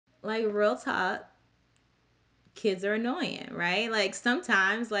like real talk, kids are annoying, right? Like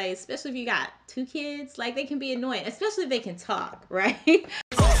sometimes, like especially if you got two kids, like they can be annoying, especially if they can talk, right?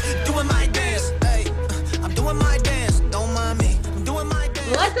 Doing my dance, hey, I'm doing my dance, don't mind me, I'm doing my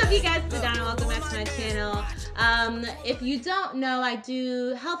dance. What's up, you guys? It's Adanna. Welcome back to my channel. If you don't know, I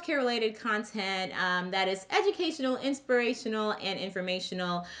do healthcare related content that is educational, inspirational, and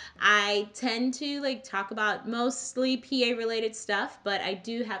informational. I tend to like talk about mostly PA related stuff, but I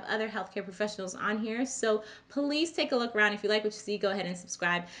do have other healthcare professionals on here. So please take a look around. If you like what you see, go ahead and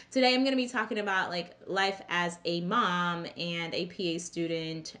subscribe. Today I'm going to be talking about like life as a mom and a PA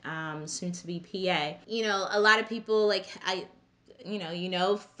student, soon to be PA. You know, a lot of people like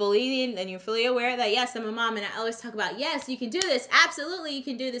fully, and you're fully aware that yes, I'm a mom, and I always talk about yes, you can do this, absolutely you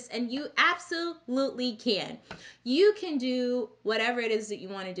can do this, and you absolutely can. You can do whatever it is that you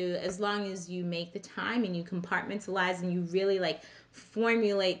want to do as long as you make the time and you compartmentalize and you really like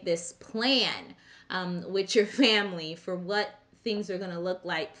formulate this plan with your family for what things are going to look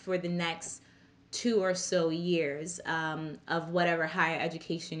like for the next 2 or so years of whatever higher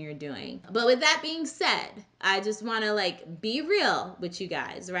education you're doing. But with that being said, I just want to like be real with you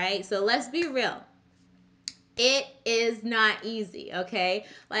guys, right? So let's be real. It is not easy, okay?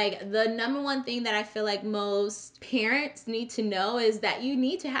 Like the number one thing that I feel like most parents need to know is that you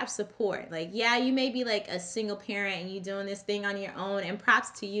need to have support. Like, yeah, you may be like a single parent and you doing this thing on your own, and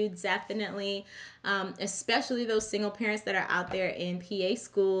props to you, definitely. Especially those single parents that are out there in PA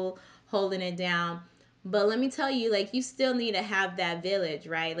school holding it down. But let me tell you, like, you still need to have that village,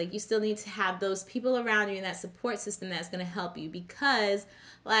 right? Like, you still need to have those people around you and that support system that's going to help you because,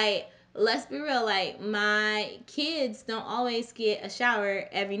 like, let's be real, like my kids don't always get a shower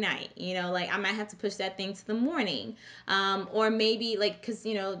every night, you know, like I might have to push that thing to the morning, or maybe like because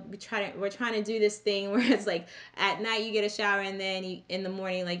you know we're trying to do this thing where it's like at night you get a shower and then in the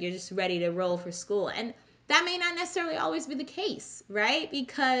morning like you're just ready to roll for school, and that may not necessarily always be the case, right?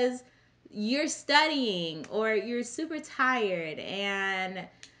 Because you're studying or you're super tired and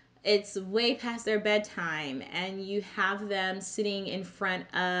it's way past their bedtime and you have them sitting in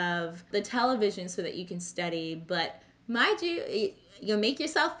front of the television so that you can study. But mind you, you'll make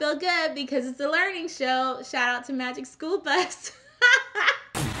yourself feel good because it's a learning show. Shout out to Magic School Bus.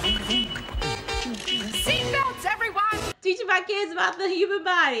 Seatbelts, everyone! Teaching my kids about the human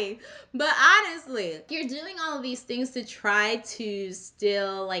body. But honestly, you're doing all of these things to try to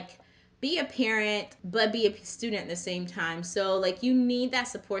still like be a parent but be a student at the same time. So like you need that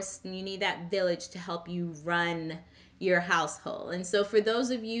support system, you need that village to help you run your household. And so for those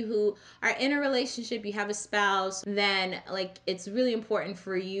of you who are in a relationship, you have a spouse, then like it's really important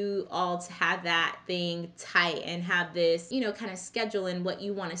for you all to have that thing tight and have this, you know, kind of schedule in what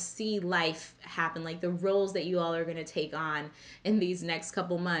you want to see life happen, like the roles that you all are going to take on in these next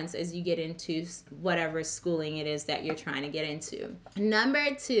couple months as you get into whatever schooling it is that you're trying to get into.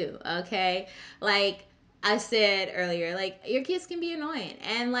 Number 2, okay, like I said earlier, like your kids can be annoying,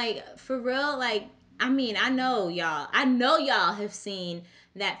 and like for real, like I mean, I know y'all have seen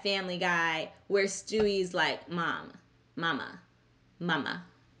that Family Guy where Stewie's like, Mom, Mama, Mama,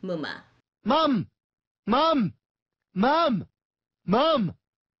 Muma. Mom, Mom, Mom, Mom,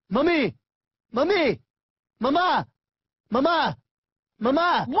 Mommy, Mommy, Mama, Mama,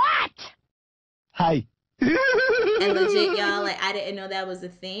 Mama. What? Hi. And legit, y'all, like I didn't know that was a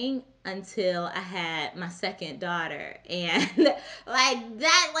thing until I had my second daughter, and like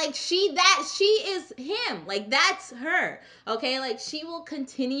that, like she is him, like that's her, okay? Like she will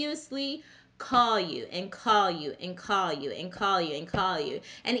continuously call you and call you and call you and call you and call you,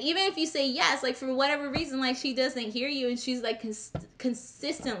 and even if you say yes, like for whatever reason, like she doesn't hear you, and she's like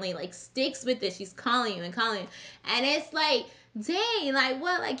consistently like sticks with it, she's calling you and calling you, and it's like, dang, like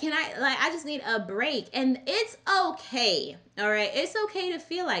what, like can I just need a break. And it's okay, all right? It's okay to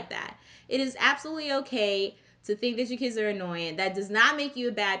feel like that. It is absolutely okay to think that your kids are annoying. That does not make you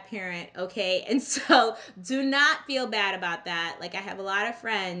a bad parent, okay? And so do not feel bad about that. Like I have a lot of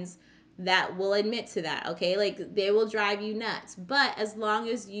friends that will admit to that, okay? Like they will drive you nuts, but as long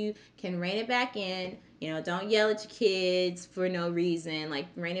as you can rein it back in, you know, don't yell at your kids for no reason, like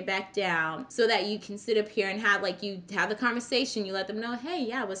rein it back down so that you can sit up here and have like, you have the conversation, you let them know, hey,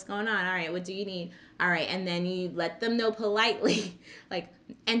 yeah, what's going on? All right, what do you need? All right, and then you let them know politely, like,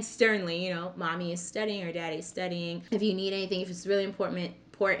 and sternly, you know, mommy is studying or daddy is studying. If you need anything, if it's really important,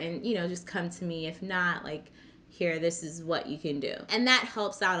 you know, just come to me. If not, like, here, this is what you can do. And that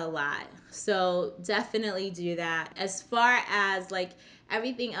helps out a lot. So definitely do that. As far as like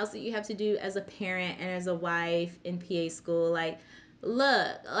everything else that you have to do as a parent and as a wife in PA school, like,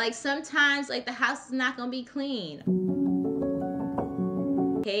 look, like sometimes like the house is not gonna be clean.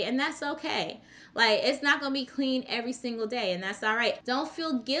 Okay, and that's okay. Like, it's not gonna be clean every single day, and that's all right. Don't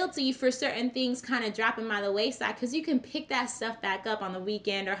feel guilty for certain things kind of dropping by the wayside, because you can pick that stuff back up on the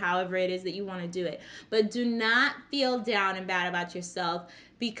weekend or however it is that you want to do it. But do not feel down and bad about yourself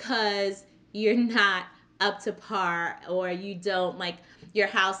because you're not up to par, or you don't, like, your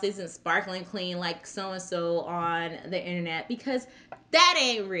house isn't sparkling clean like so and so on the internet, because that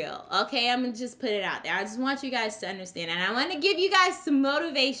ain't real. Okay, I'm gonna just put it out there. I just want you guys to understand, and I want to give you guys some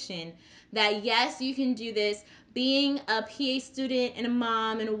motivation that yes, you can do this. Being a PA student and a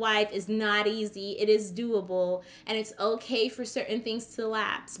mom and a wife is not easy. It is doable, and it's okay for certain things to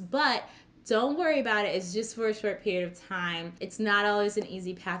lapse, but don't worry about it. It's just for a short period of time. It's not always an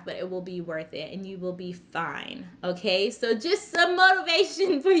easy path, but it will be worth it, and you will be fine. Okay, so just some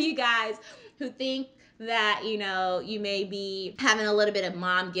motivation for you guys who think that, you know, you may be having a little bit of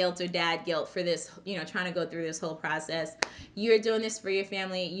mom guilt or dad guilt for this, you know, trying to go through this whole process. You're doing this for your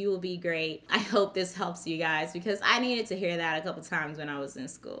family. You will be great. I hope this helps you guys, because I needed to hear that a couple times when I was in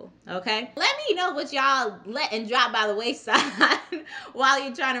school. Okay, let me know what y'all letting drop by the wayside while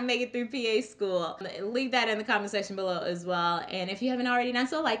you're trying to make it through PA school. Leave that in the comment section below as well. And if you haven't already done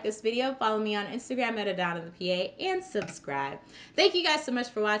so, like this video, follow me on Instagram at AdannaThePA, and subscribe. Thank you guys so much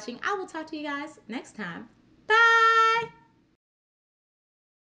for watching. I will talk to you guys next time.